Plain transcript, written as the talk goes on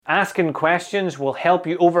Asking questions will help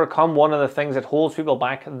you overcome one of the things that holds people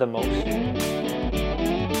back the most.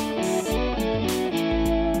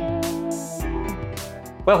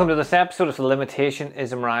 Welcome to this episode of the Limitation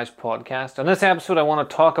is a Mirage podcast. On this episode, I want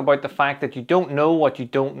to talk about the fact that you don't know what you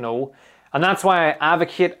don't know. And that's why I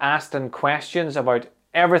advocate asking questions about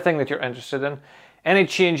everything that you're interested in. Any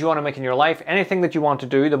change you want to make in your life, anything that you want to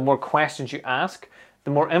do, the more questions you ask,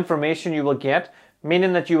 the more information you will get,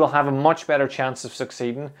 meaning that you will have a much better chance of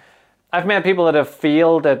succeeding. I've met people that have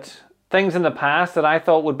failed at things in the past that I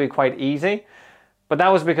thought would be quite easy, but that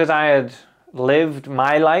was because I had lived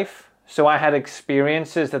my life, so I had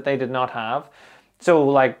experiences that they did not have. So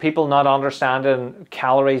like people not understanding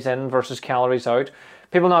calories in versus calories out,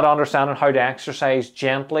 people not understanding how to exercise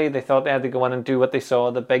gently. They thought they had to go in and do what they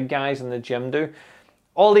saw the big guys in the gym do.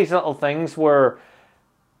 All these little things were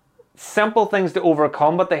simple things to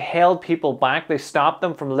overcome, but they held people back. They stopped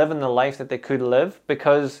them from living the life that they could live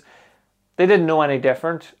because they didn't know any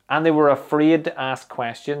different and they were afraid to ask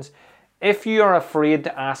questions. If you are afraid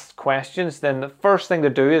to ask questions, then the first thing to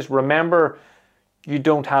do is remember you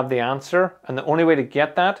don't have the answer, and the only way to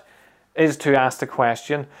get that is to ask the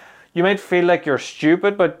question. You might feel like you're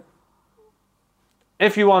stupid, but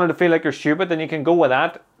if you wanted to feel like you're stupid, then you can go with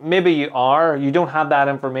that. Maybe you are. You don't have that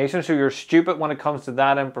information, so you're stupid when it comes to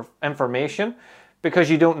that information because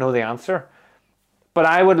you don't know the answer. But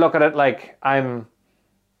I would look at it like I'm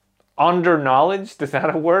under-knowledged. Is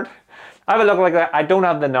that a word? I would look like that. I don't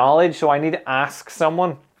have the knowledge, so I need to ask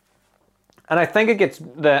someone. And I think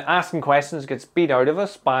the asking questions gets beat out of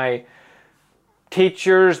us by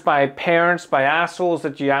teachers, by parents, by assholes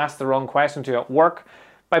that you ask the wrong question to at work,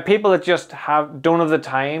 by people that just don't have the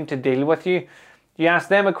time to deal with you. You ask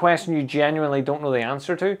them a question you genuinely don't know the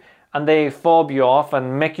answer to, and they fob you off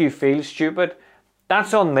and make you feel stupid.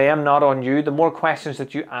 That's on them, not on you. The more questions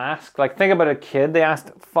that you ask, like think about a kid, they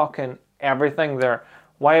asked fucking everything there.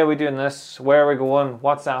 Why are we doing this? Where are we going?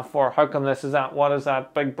 What's that for? How come this is that? What is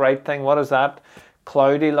that big bright thing? What is that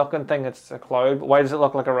cloudy looking thing? It's a cloud. Why does it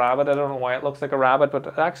look like a rabbit? I don't know why it looks like a rabbit,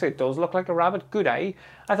 but actually it does look like a rabbit. Good eye.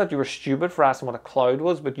 I thought you were stupid for asking what a cloud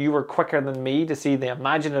was, but you were quicker than me to see the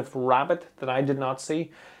imaginative rabbit that I did not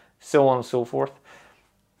see, so on and so forth.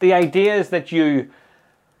 The idea is that you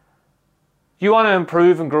want to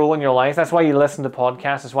improve and grow in your life. That's why you listen to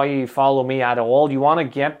podcasts. That's why you follow me at all. You want to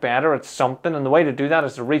get better at something, and the way to do that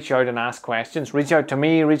is to reach out and ask questions. Reach out to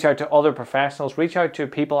me, reach out to other professionals, reach out to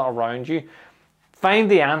people around you.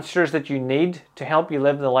 Find the answers that you need to help you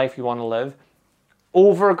live the life you want to live.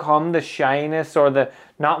 Overcome the shyness or the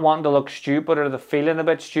not wanting to look stupid or the feeling a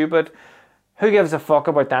bit stupid. Who gives a fuck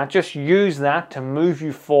about that? Just use that to move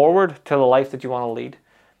you forward to the life that you want to lead.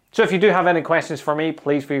 So if you do have any questions for me,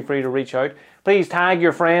 please feel free to reach out. Please tag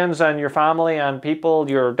your friends and your family and people,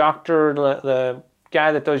 your doctor, the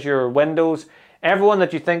guy that does your windows, everyone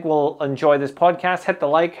that you think will enjoy this podcast. Hit the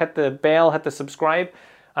like, hit the bell, hit the subscribe.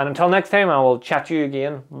 And until next time, I will chat to you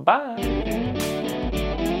again. Bye.